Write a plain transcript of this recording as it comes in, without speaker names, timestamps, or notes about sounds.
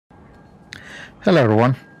Hello,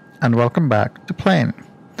 everyone, and welcome back to Playne.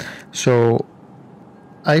 So,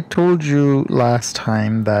 I told you last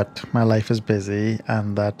time that my life is busy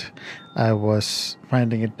and that I was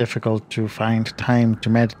finding it difficult to find time to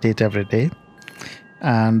meditate every day,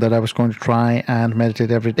 and that I was going to try and meditate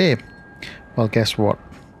every day. Well, guess what?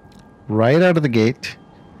 Right out of the gate,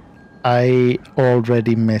 I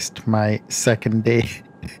already missed my second day.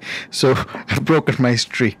 So, I've broken my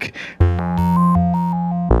streak.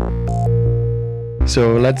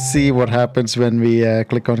 So let's see what happens when we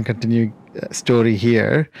click on continue story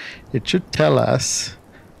here. It should tell us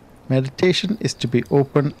meditation is to be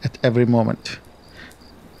open at every moment.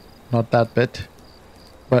 Not that bit,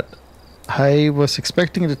 but I was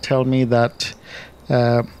expecting it to tell me that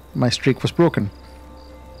my streak was broken,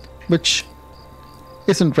 which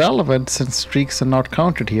isn't relevant since streaks are not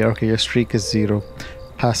counted here. Okay, your streak is 0.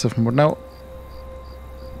 Passive mode. Now,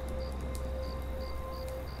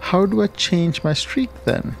 how do I change my streak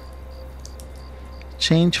then?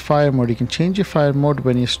 Change fire mode. You can change your fire mode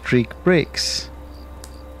when your streak breaks.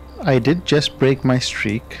 I did just break my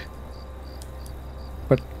streak.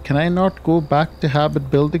 But can I not go back to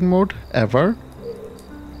habit building mode ever?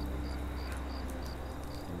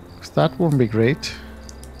 Because that won't be great.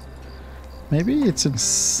 Maybe it's in...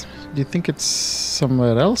 Do you think it's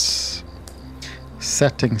somewhere else?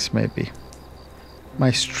 Settings maybe.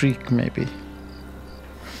 My streak maybe.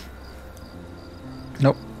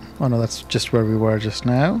 Nope. Oh no, that's just where we were just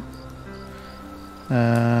now.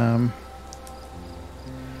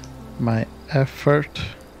 My effort.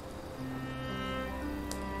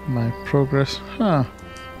 My progress. Huh.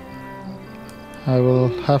 I will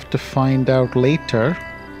have to find out later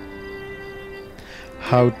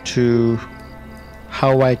how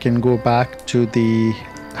I can go back to the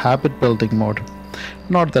habit building mode.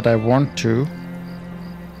 Not that I want to.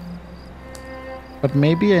 But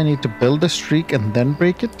maybe I need to build a streak and then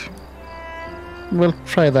break it? We'll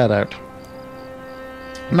try that out.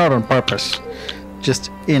 Not on purpose,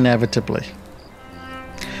 just inevitably.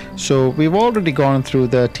 So we've already gone through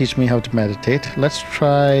the teach me how to meditate. Let's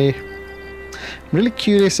try... I'm really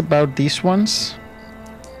curious about these ones,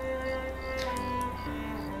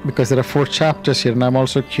 because there are 4 chapters here, and I'm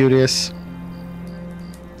also curious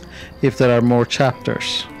if there are more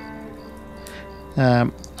chapters.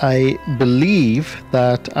 I believe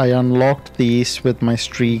that I unlocked these with my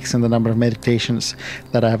streaks and the number of meditations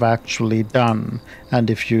that I've actually done. And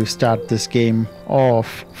if you start this game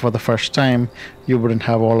off for the first time, you wouldn't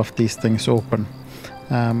have all of these things open.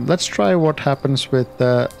 Let's try what happens with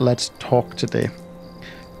Let's Talk today.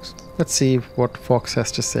 Let's see what Fox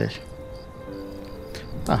has to say.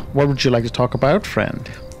 What would you like to talk about, friend?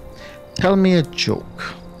 Tell me a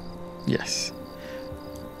joke. Yes.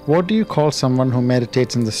 What do you call someone who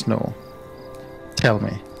meditates in the snow? Tell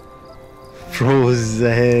me.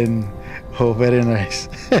 Frozen. Oh, very nice.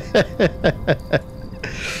 Do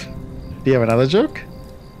you have another joke?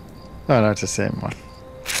 Oh, no, it's the same one.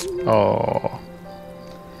 Oh.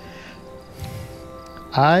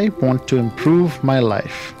 I want to improve my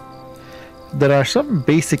life. There are some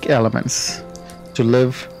basic elements to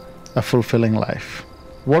live a fulfilling life.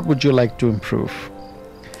 What would you like to improve?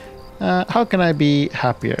 How can I be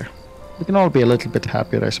happier? We can all be a little bit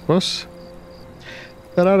happier, I suppose.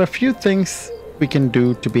 There are a few things we can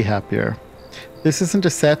do to be happier. This isn't a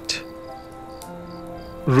set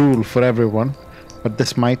rule for everyone, but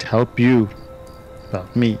this might help you. Well,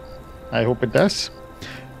 me. I hope it does.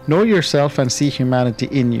 Know yourself and see humanity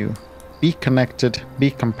in you. Be connected, be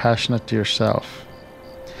compassionate to yourself.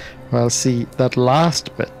 Well, see, that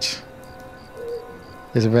last bit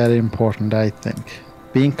is very important, I think.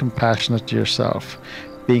 Being compassionate to yourself,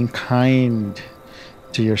 being kind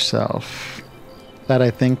to yourself. That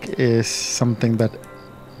I think is something that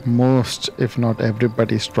most, if not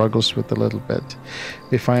everybody, struggles with a little bit.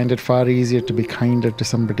 We find it far easier to be kinder to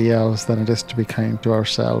somebody else than it is to be kind to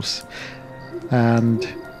ourselves. And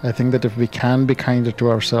I think that if we can be kinder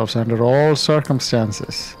to ourselves under all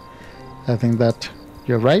circumstances, I think that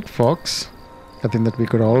you're right, Fox. I think that we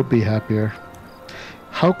could all be happier.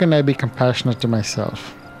 How can I be compassionate to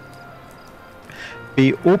myself?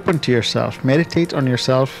 Be open to yourself. Meditate on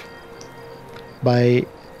yourself by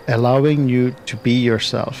allowing you to be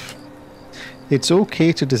yourself. It's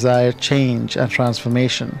okay to desire change and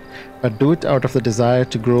transformation, but do it out of the desire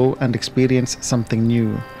to grow and experience something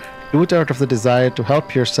new. Do it out of the desire to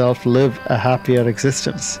help yourself live a happier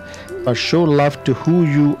existence, but show love to who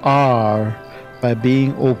you are by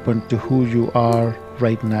being open to who you are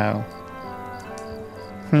right now.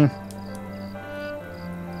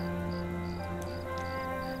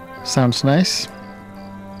 Sounds nice.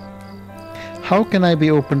 How can I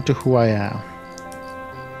be open to who I am?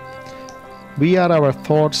 We are our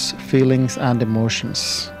thoughts, feelings, and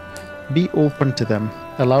emotions. Be open to them,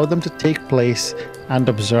 allow them to take place, and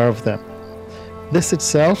observe them. This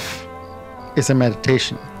itself is a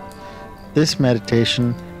meditation. This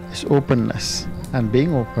meditation is openness, and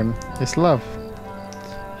being open is love.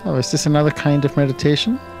 Oh, is this another kind of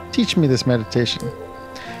meditation? Teach me this meditation.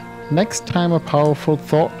 Next time a powerful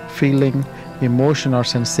thought, feeling, emotion, or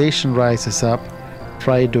sensation rises up,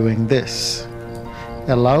 try doing this.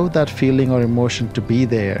 Allow that feeling or emotion to be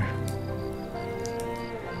there.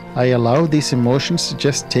 I allow these emotions to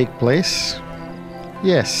just take place?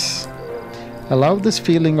 Yes. Allow this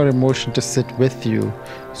feeling or emotion to sit with you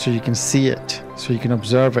so you can see it, so you can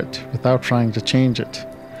observe it without trying to change it.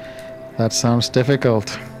 That sounds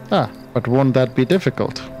difficult. But won't that be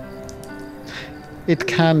difficult? It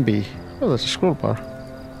can be. Oh, there's a scroll bar.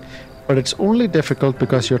 But it's only difficult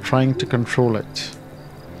because you're trying to control it.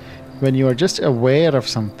 When you are just aware of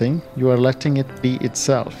something, you are letting it be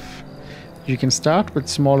itself. You can start with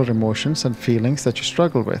smaller emotions and feelings that you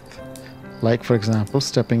struggle with, like, for example,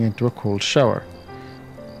 stepping into a cold shower.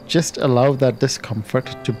 Just allow that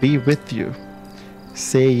discomfort to be with you.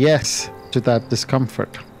 Say yes to that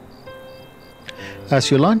discomfort. As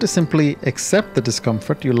you learn to simply accept the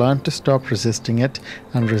discomfort, you learn to stop resisting it,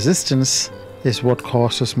 and resistance is what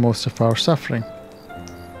causes most of our suffering.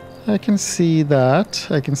 I can see that.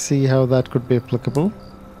 I can see how that could be applicable.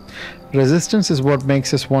 Resistance is what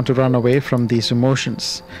makes us want to run away from these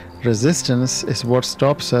emotions. Resistance is what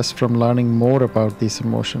stops us from learning more about these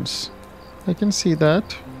emotions. I can see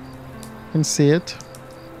that. I can see it.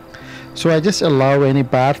 So I just allow any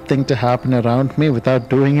bad thing to happen around me without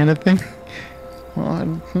doing anything?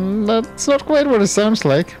 Well, that's not quite what it sounds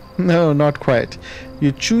like. No, not quite.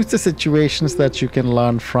 You choose the situations that you can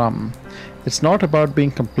learn from. It's not about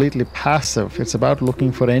being completely passive. It's about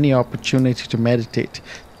looking for any opportunity to meditate,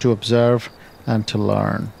 to observe, and to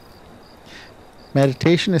learn.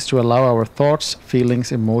 Meditation is to allow our thoughts,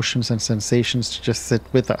 feelings, emotions, and sensations to just sit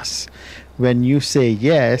with us. When you say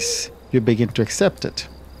yes, you begin to accept it.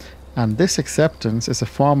 And this acceptance is a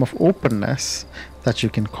form of openness that you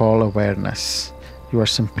can call awareness. You are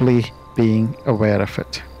simply being aware of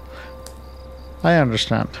it. I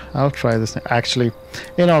understand. I'll try this. Actually,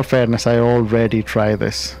 in all fairness, I already try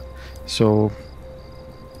this.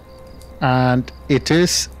 And it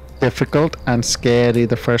is difficult and scary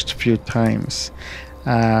the first few times.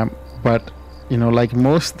 But, like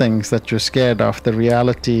most things that you're scared of, the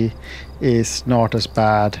reality is not as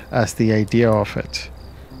bad as the idea of it.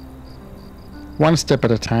 One step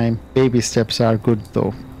at a time. Baby steps are good,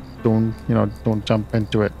 though. Don't jump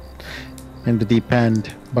into it in the deep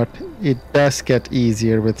end, but it does get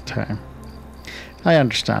easier with time. I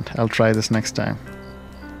understand. I'll try this next time.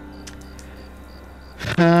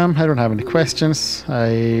 I don't have any questions.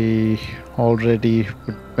 I already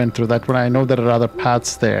went through that one. I know there are other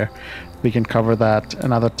paths there. We can cover that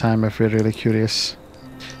another time if we're really curious.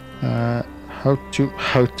 How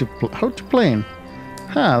to Playne?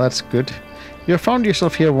 That's good. You have found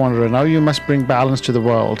yourself here, wanderer. Now you must bring balance to the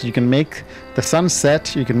world. You can make the sun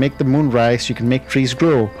set, you can make the moon rise, you can make trees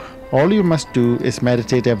grow. All you must do is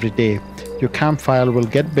meditate every day. Your campfire will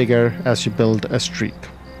get bigger as you build a streak.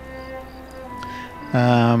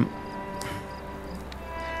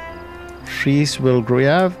 Trees will grow.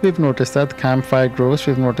 Yeah, we've noticed that. The campfire grows.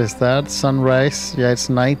 We've noticed that. Sunrise. Yeah, it's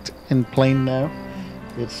night in Playne now.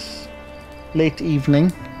 It's late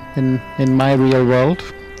evening in my real world.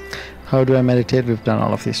 How do I meditate? We've done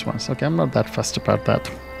all of these ones. Okay, I'm not that fussed about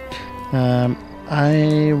that.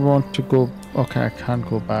 I want to go... Okay, I can't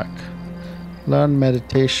go back. Learn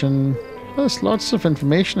meditation. There's lots of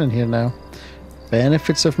information in here now.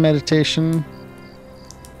 Benefits of meditation.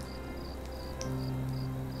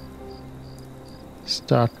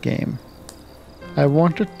 Start game. I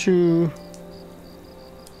wanted to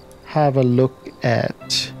have a look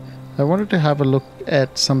at...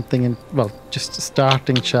 something in, just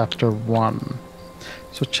starting chapter 1.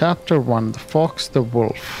 So chapter 1, the fox, the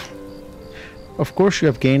wolf. Of course you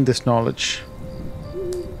have gained this knowledge.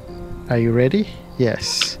 Are you ready?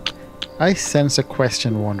 Yes. I sense a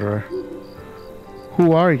question, wanderer.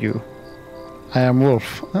 Who are you? I am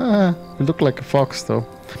wolf. You look like a fox though.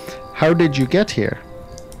 How did you get here?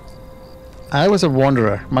 I was a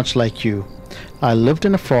wanderer, much like you. I lived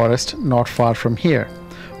in a forest not far from here.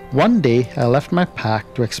 One day, I left my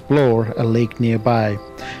pack to explore a lake nearby.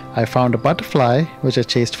 I found a butterfly, which I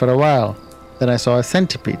chased for a while. Then I saw a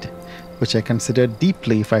centipede, which I considered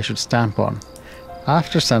deeply if I should stamp on.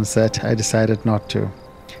 After sunset, I decided not to.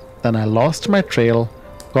 Then I lost my trail,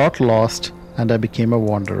 got lost, and I became a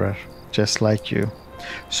wanderer, just like you.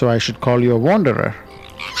 So I should call you a wanderer?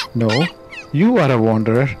 No, You are a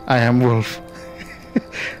wanderer. I am wolf.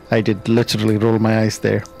 I did literally roll my eyes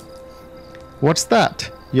there. What's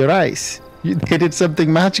that? Your eyes. They did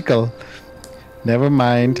something magical. Never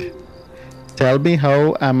mind. Tell me,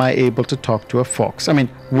 how am I able to talk to a fox? I mean,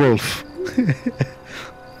 wolf.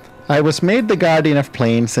 I was made the guardian of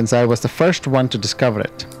Playne since I was the first one to discover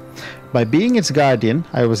it. By being its guardian,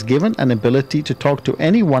 I was given an ability to talk to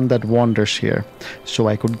anyone that wanders here, so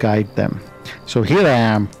I could guide them. So here I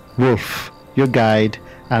am, Wolf, your guide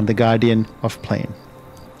and the guardian of Playne.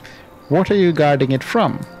 What are you guarding it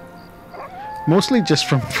from? Mostly just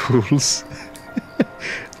from fools.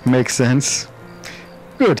 Makes sense.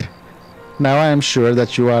 Good. Now I am sure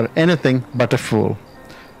that you are anything but a fool.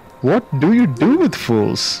 What do you do with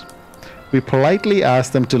fools? We politely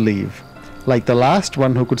ask them to leave, like the last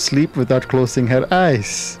one who could sleep without closing her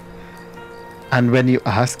eyes. And when you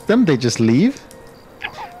ask them, they just leave?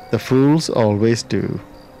 The fools always do.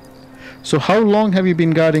 So how long have you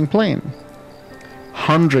been guarding Playne?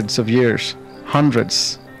 Hundreds of years.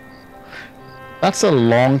 Hundreds. That's a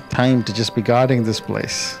long time to just be guarding this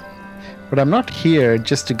place. But I'm not here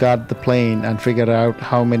just to guard the Playne and figure out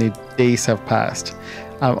how many days have passed.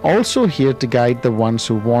 I'm also here to guide the ones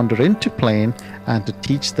who wander into Playne and to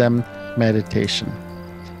teach them meditation.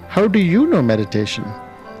 How do you know meditation?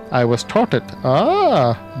 I was taught it.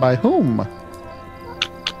 Ah, by whom?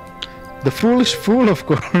 The foolish fool, of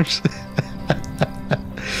course.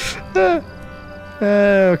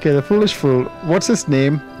 Okay, the foolish fool. What's his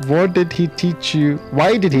name? What did he teach you?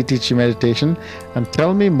 Why did he teach you meditation? And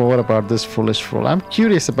tell me more about this foolish fool. I'm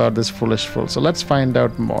curious about this foolish fool, so let's find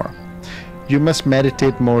out more. You must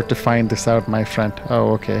meditate more to find this out, my friend.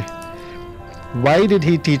 Oh, okay. Why did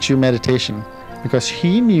he teach you meditation? Because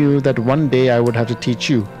he knew that one day I would have to teach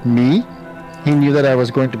you. Me? He knew that I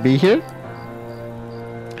was going to be here?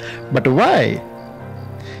 But why?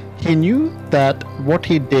 He knew that what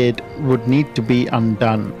he did would need to be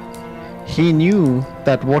undone. He knew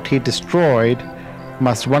that what he destroyed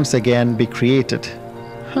must once again be created.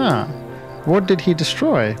 Huh. What did he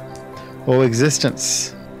destroy? Oh,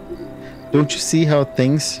 existence. Don't you see how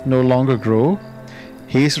things no longer grow?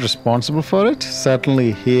 He is responsible for it?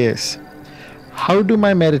 Certainly he is. How do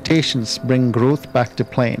my meditations bring growth back to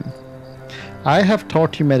Playne? I have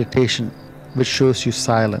taught you meditation, which shows you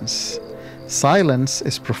silence. Silence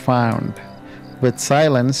is profound. With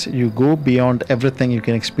silence, you go beyond everything you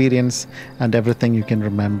can experience and everything you can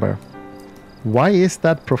remember. Why is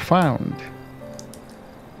that profound?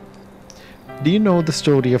 Do you know the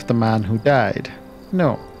story of the man who died?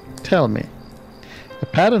 No. Tell me.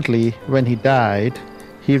 Apparently, when he died,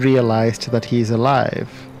 he realized that he is alive.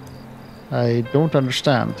 I don't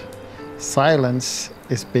understand. Silence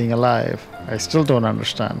is being alive. I still don't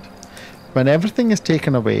understand. When everything is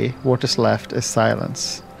taken away, what is left is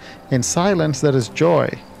silence. In silence, there is joy.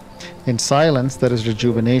 In silence, there is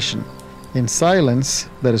rejuvenation. In silence,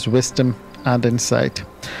 there is wisdom and insight.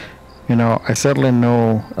 You know, I certainly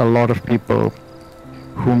know a lot of people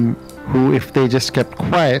who if they just kept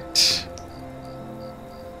quiet,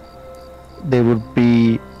 they would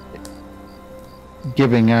be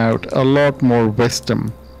giving out a lot more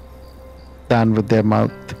wisdom than with their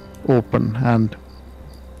mouth open and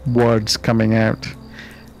words coming out.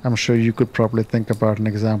 I'm sure you could probably think about an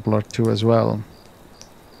example or two as well.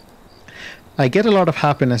 I get a lot of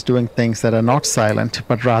happiness doing things that are not silent,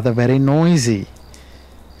 but rather very noisy.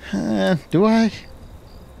 Do I?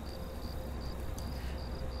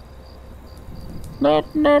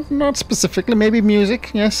 Not specifically. Maybe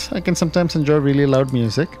music. Yes, I can sometimes enjoy really loud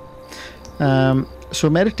music. So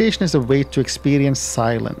meditation is a way to experience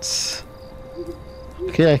silence.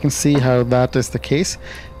 Okay, I can see how that is the case.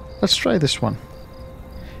 Let's try this one.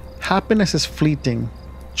 Happiness is fleeting,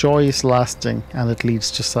 joy is lasting, and it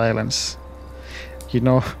leads to silence. You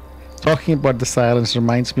know, talking about the silence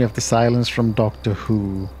reminds me of the silence from Doctor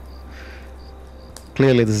Who.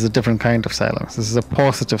 Clearly, this is a different kind of silence. This is a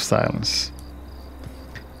positive silence.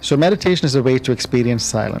 So meditation is a way to experience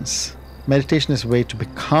silence. Meditation is a way to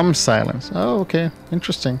become silence. Oh, okay.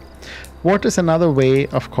 Interesting. What is another way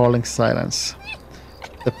of calling silence?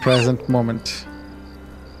 The present moment.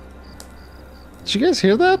 Did you guys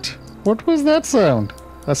hear that? What was that sound?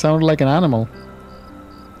 That sounded like an animal.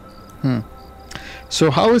 So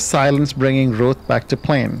how is silence bringing growth back to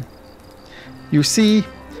Playne? You see,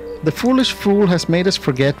 the foolish fool has made us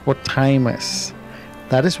forget what time is.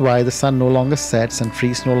 That is why the sun no longer sets and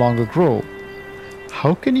trees no longer grow.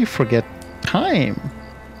 How can you forget time?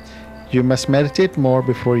 You must meditate more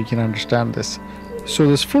before you can understand this. So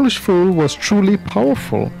this foolish fool was truly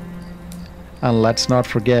powerful. And let's not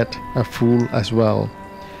forget a fool as well.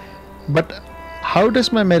 But how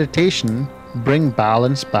does my meditation bring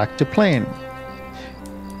balance back to Playne.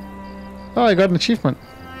 Oh, I got an achievement.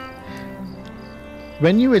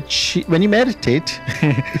 When you meditate,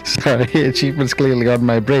 sorry, achievements clearly got in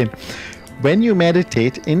my brain. When you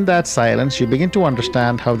meditate in that silence, you begin to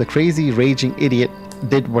understand how the crazy, raging idiot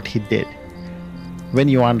did what he did. When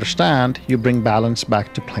you understand, you bring balance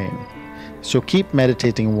back to Playne. So keep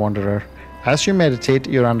meditating, wanderer. As you meditate,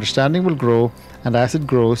 your understanding will grow, and as it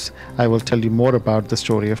grows, I will tell you more about the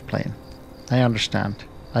story of Playne. I understand.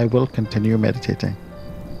 I will continue meditating.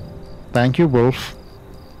 Thank you, Wolf.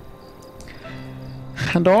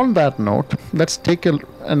 And on that note, let's take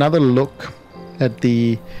another look at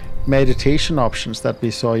the meditation options that we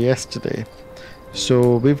saw yesterday.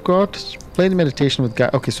 So we've got Playne meditation with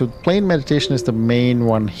guide. Okay, so Playne meditation is the main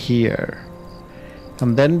one here.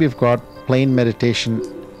 And then we've got Playne meditation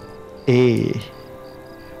A.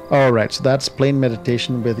 Alright, so that's Playne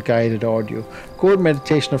meditation with guided audio. Core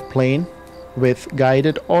meditation of Playne with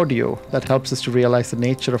guided audio that helps us to realize the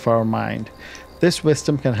nature of our mind. This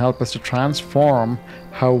wisdom can help us to transform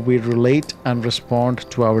how we relate and respond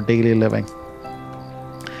to our daily living.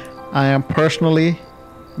 I am personally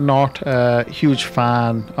not a huge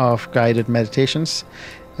fan of guided meditations.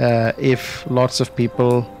 If lots of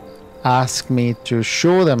people ask me to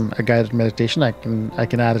show them a guided meditation, I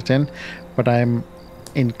can add it in, but I'm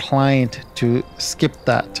inclined to skip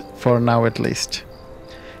that for now at least.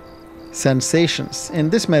 Sensations. In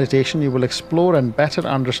this meditation, you will explore and better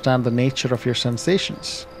understand the nature of your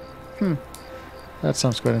sensations. That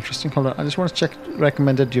sounds quite interesting. Hold on, I just want to check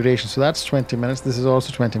recommended duration. So that's 20 minutes. This is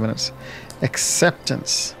also 20 minutes.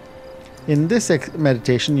 Acceptance. In this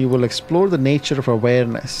meditation, you will explore the nature of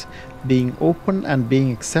awareness, being open and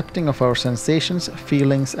being accepting of our sensations,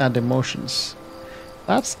 feelings, and emotions.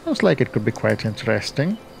 That sounds like it could be quite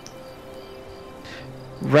interesting.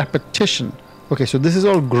 Repetition. Okay, so this is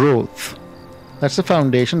all growth. That's the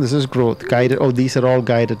foundation. This is growth. Guided. Oh, these are all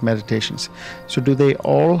guided meditations. So do they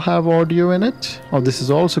all have audio in it? Oh, this is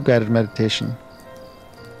also guided meditation.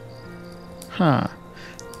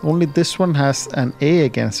 Only this one has an A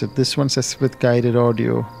against it. This one says with guided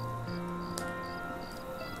audio.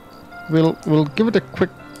 We'll give it a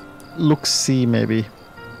quick look-see maybe.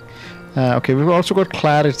 Okay, we've also got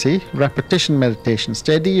clarity, repetition meditation.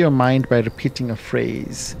 Steady your mind by repeating a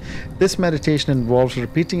phrase. This meditation involves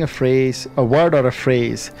repeating a phrase, a word or a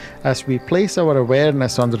phrase. As we place our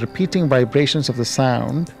awareness on the repeating vibrations of the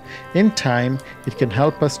sound, in time, it can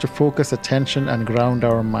help us to focus attention and ground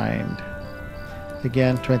our mind.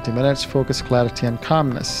 Again, 20 minutes, focus, clarity, and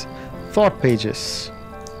calmness. Thought pages.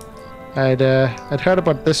 I'd heard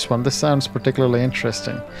about this one. This sounds particularly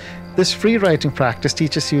interesting. This free writing practice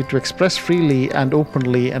teaches you to express freely and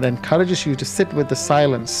openly and encourages you to sit with the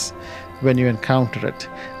silence when you encounter it.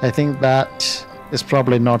 I think that is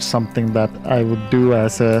probably not something that I would do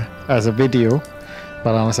as a video,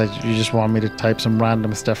 but unless you just want me to type some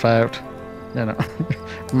random stuff out,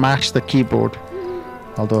 mash the keyboard.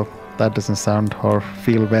 Although that doesn't sound or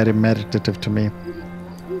feel very meditative to me.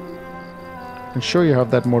 I can show you how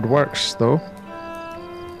that mode works though.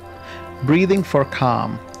 Breathing for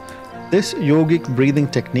calm. This yogic breathing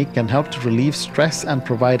technique can help to relieve stress and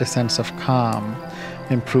provide a sense of calm,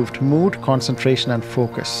 improved mood, concentration, and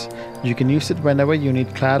focus. You can use it whenever you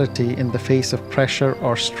need clarity in the face of pressure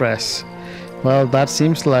or stress. Well, that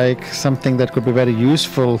seems like something that could be very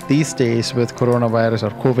useful these days with coronavirus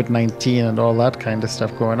or COVID-19 and all that kind of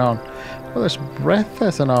stuff going on. Well, there's breath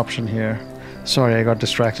as an option here. Sorry, I got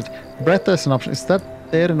distracted. Breath as an option. Is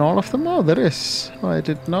that there in all of them? Oh, there is. Oh, I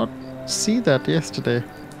did not see that yesterday.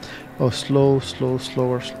 Oh, slower.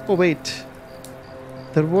 Oh, wait.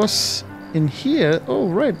 There was in here. Oh,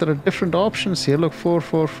 right. There are different options here. Look, 4,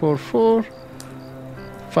 4, 4, 4.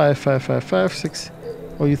 5, 5, 5, 5, 6.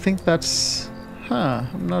 Oh, you think that's...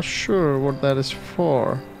 I'm not sure what that is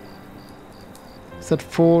for. Is that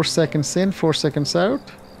 4 seconds in, 4 seconds out?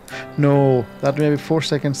 No, that may be 4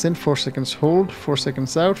 seconds in, 4 seconds hold, 4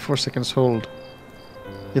 seconds out, 4 seconds hold.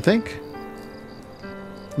 You think?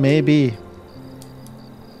 Maybe.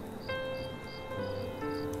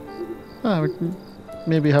 We can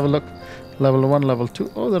maybe have a look. Level 1, level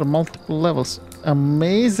 2. Oh, there are multiple levels.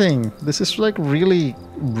 Amazing. This is like really,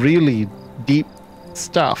 really deep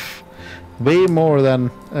stuff. Way more than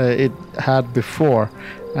it had before.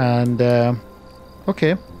 And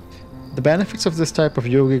okay. The benefits of this type of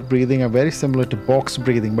yogic breathing are very similar to box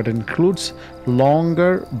breathing, but it includes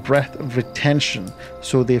longer breath retention.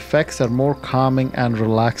 So the effects are more calming and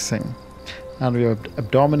relaxing. And we have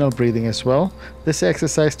abdominal breathing as well. This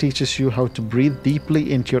exercise teaches you how to breathe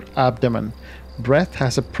deeply into your abdomen. Breath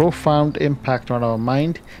has a profound impact on our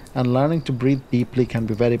mind, and learning to breathe deeply can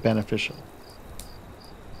be very beneficial.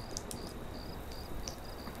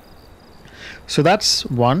 So that's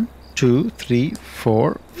 1, 2, 3,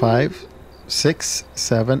 4, 5, 6,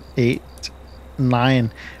 7, 8,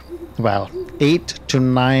 9. Well, 8 to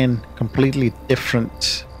 9 completely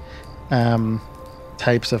different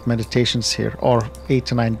types of meditations here, or 8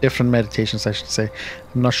 to 9 different meditations, I should say.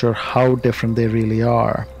 I'm not sure how different they really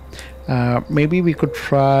are. Maybe we could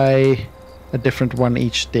try a different one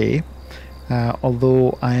each day,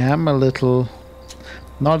 although I am a little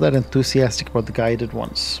not that enthusiastic about the guided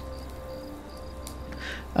ones.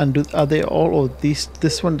 And are they all? Oh,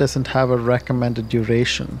 this one doesn't have a recommended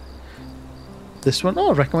duration. This one,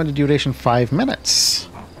 oh, recommended duration 5 minutes.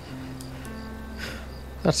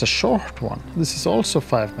 That's a short one. This is also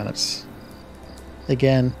 5 minutes.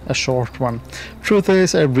 Again, a short one. Truth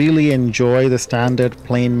is, I really enjoy the standard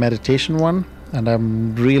Playne meditation one, and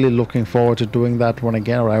I'm really looking forward to doing that one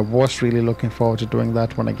again, or I was really looking forward to doing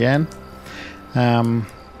that one again.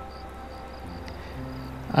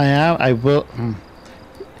 I will,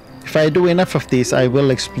 if I do enough of these, I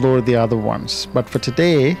will explore the other ones. But for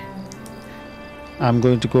today, I'm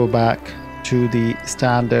going to go back to the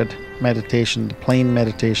standard meditation, the Playne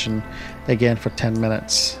meditation, again for 10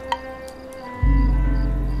 minutes.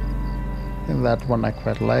 And that one I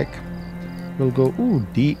quite like. We'll go, ooh,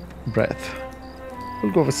 deep breath.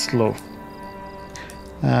 We'll go with slow.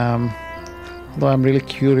 Though I'm really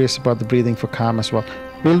curious about the breathing for calm as well.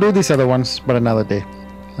 We'll do these other ones, but another day.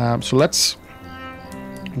 So let's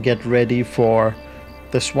get ready for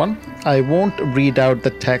this one. I won't read out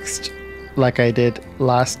the text like I did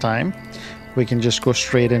last time. We can just go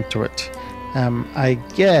straight into it. I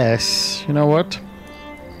guess, you know what?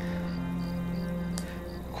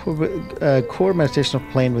 Core meditation of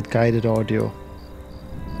Playne with guided audio.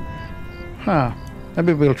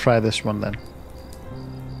 Maybe we'll try this one then.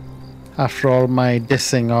 After all my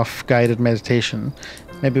dissing of guided meditation,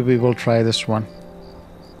 maybe we will try this one,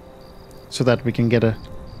 so that we can get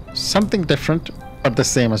something different but the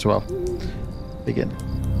same as well. Begin.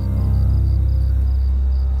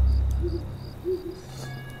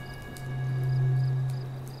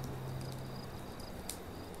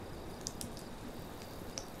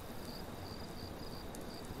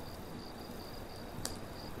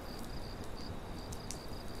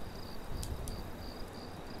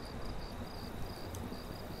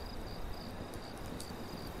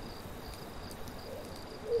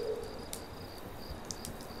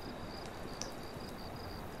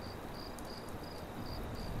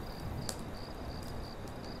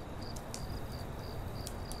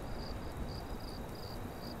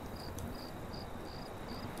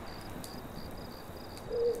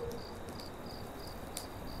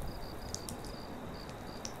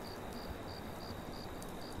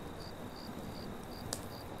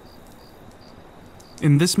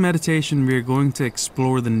 In this meditation, we are going to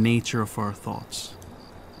explore the nature of our thoughts.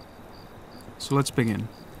 So let's begin.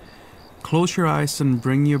 Close your eyes and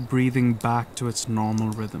bring your breathing back to its normal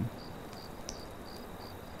rhythm.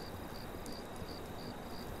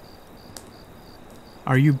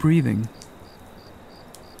 Are you breathing?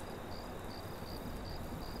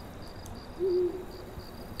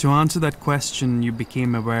 To answer that question, you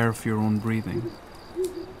became aware of your own breathing.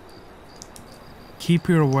 Keep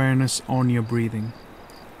your awareness on your breathing.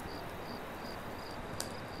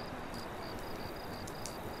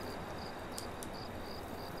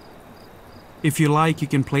 If you like, you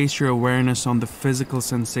can place your awareness on the physical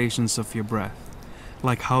sensations of your breath,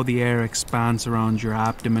 like how the air expands around your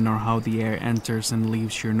abdomen or how the air enters and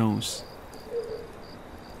leaves your nose.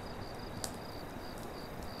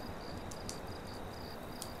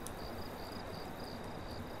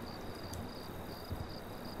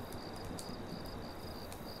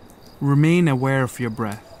 Remain aware of your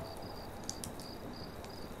breath.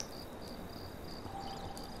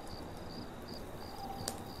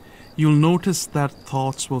 You'll notice that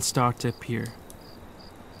thoughts will start to appear.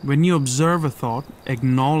 When you observe a thought,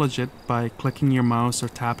 acknowledge it by clicking your mouse or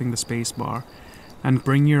tapping the space bar, and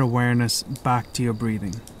bring your awareness back to your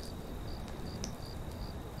breathing.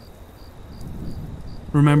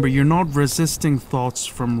 Remember, you're not resisting thoughts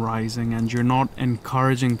from rising, and you're not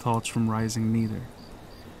encouraging thoughts from rising neither.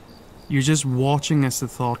 You're just watching as the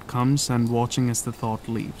thought comes and watching as the thought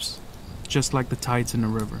leaves, just like the tides in a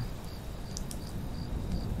river.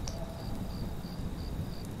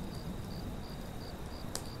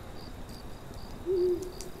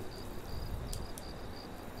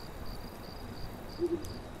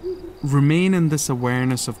 Remain in this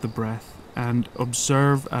awareness of the breath and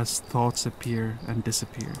observe as thoughts appear and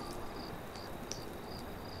disappear.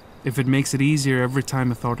 If it makes it easier every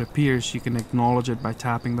time a thought appears, you can acknowledge it by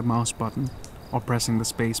tapping the mouse button or pressing the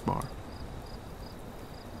space bar.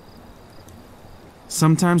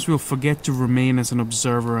 Sometimes we'll forget to remain as an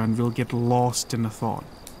observer and we'll get lost in a thought.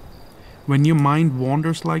 When your mind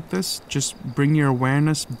wanders like this, just bring your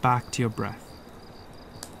awareness back to your breath.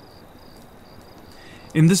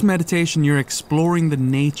 In this meditation, you're exploring the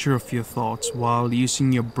nature of your thoughts while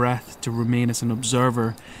using your breath to remain as an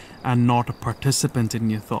observer and not a participant in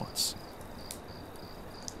your thoughts.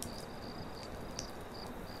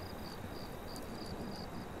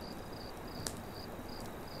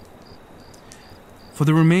 For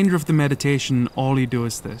the remainder of the meditation, all you do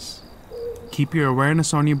is this. Keep your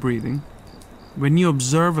awareness on your breathing. When you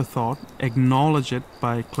observe a thought, acknowledge it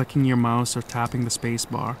by clicking your mouse or tapping the space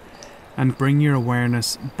bar, and bring your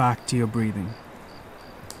awareness back to your breathing.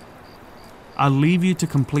 I'll leave you to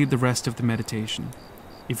complete the rest of the meditation.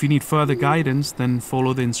 If you need further guidance, then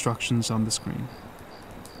follow the instructions on the screen.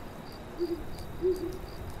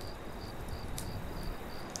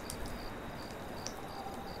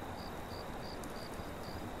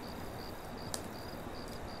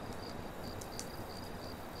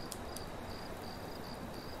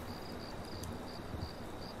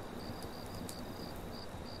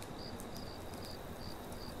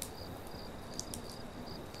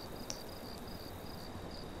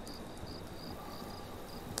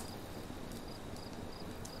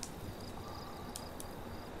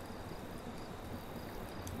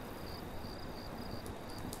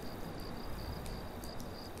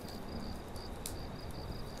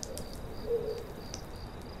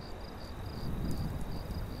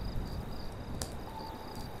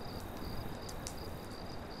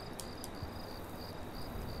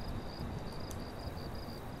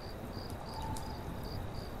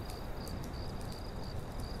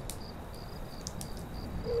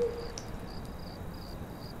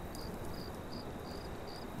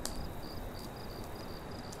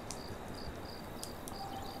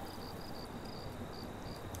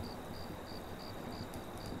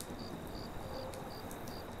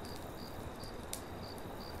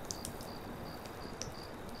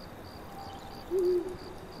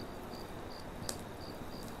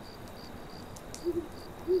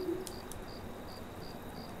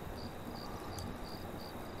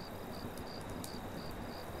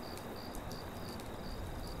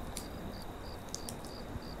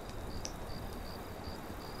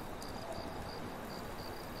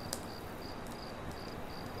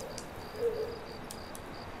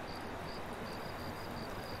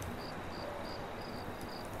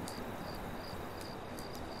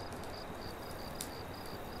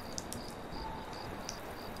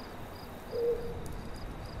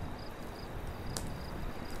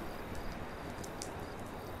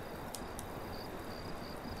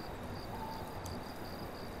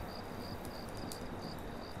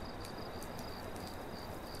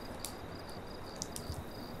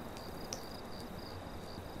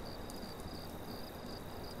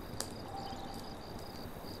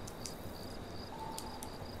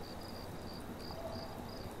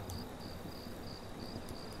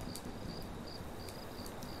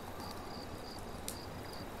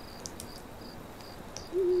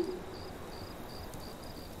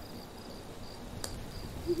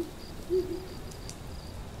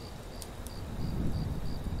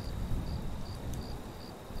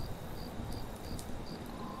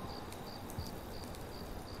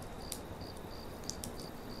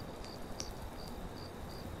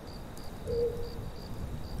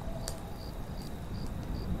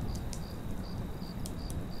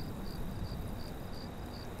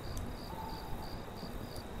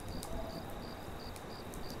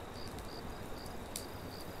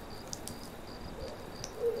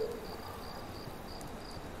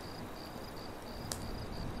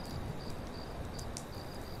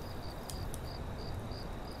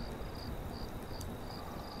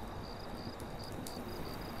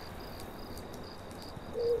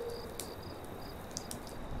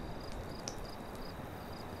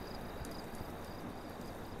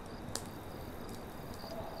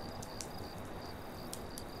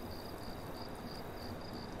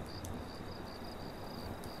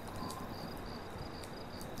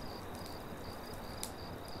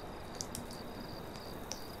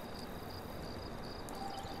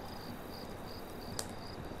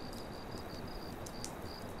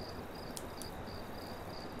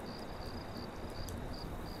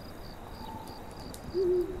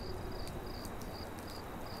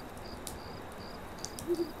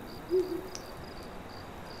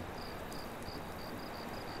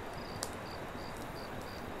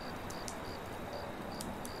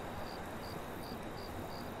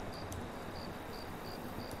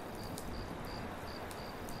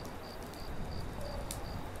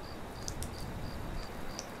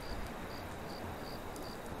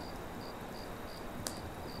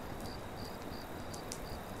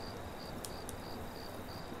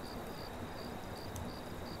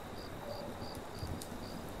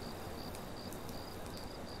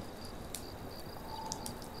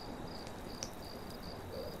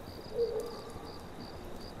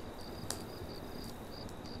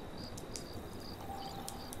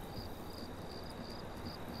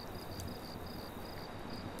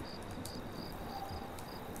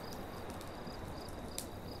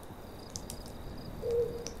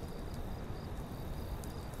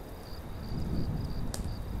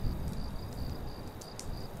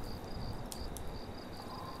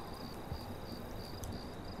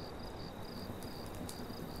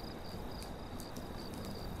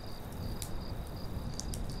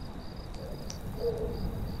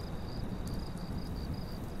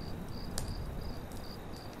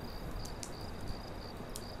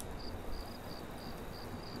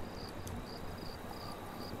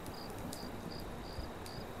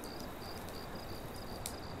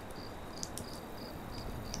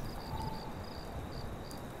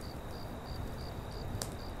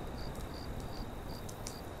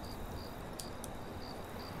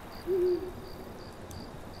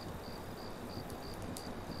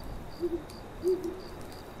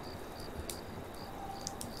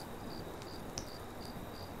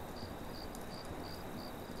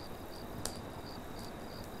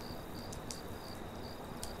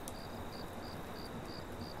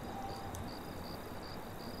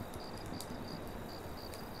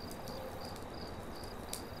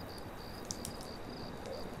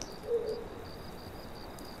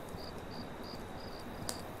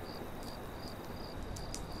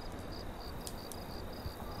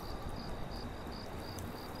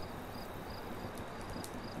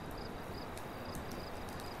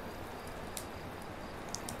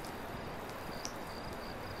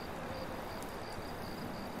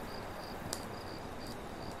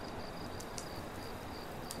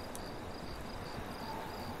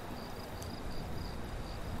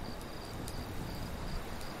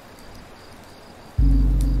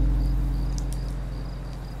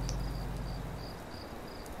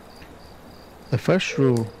 The first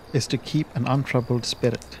rule is to keep an untroubled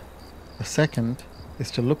spirit. The second is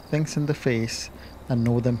to look things in the face and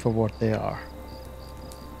know them for what they are.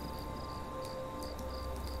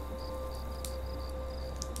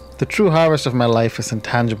 The true harvest of my life is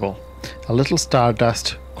intangible. A little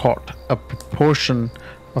stardust caught a proportion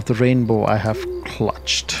of the rainbow I have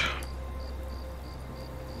clutched.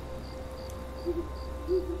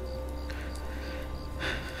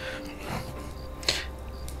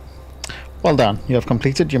 Well done, you have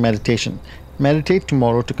completed your meditation. Meditate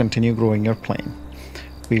tomorrow to continue growing your plane.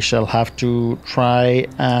 We shall have to try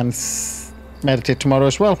and meditate tomorrow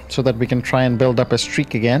as well, so that we can try and build up a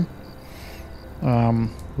streak again,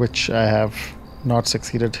 which I have not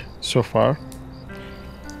succeeded so far.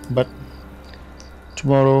 But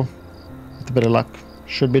tomorrow, with a bit of luck,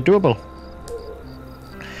 should be doable.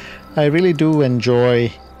 I really do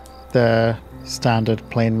enjoy the standard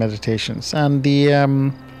Playne meditations, and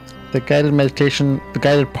the guided meditation, the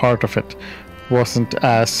guided part of it, wasn't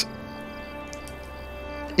as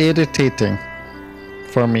irritating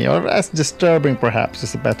for me, or as disturbing perhaps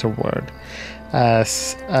is a better word,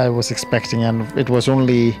 as I was expecting. And it was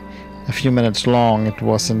only a few minutes long. It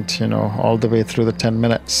wasn't, all the way through the 10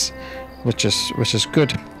 minutes, which is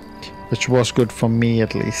good, which was good for me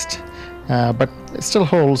at least. But it still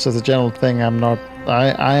holds as a general thing.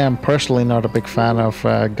 I am personally not a big fan of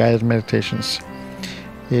guided meditations.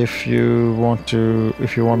 If you want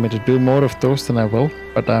me to do more of those, then I will,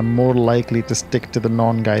 but I'm more likely to stick to the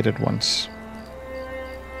non-guided ones.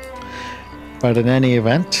 But in any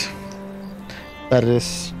event, that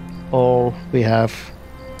is all we have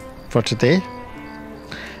for today,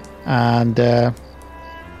 and I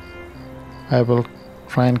will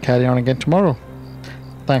try and carry on again tomorrow.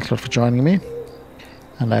 Thanks a lot for joining me,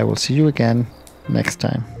 and I will see you again next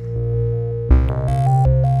time.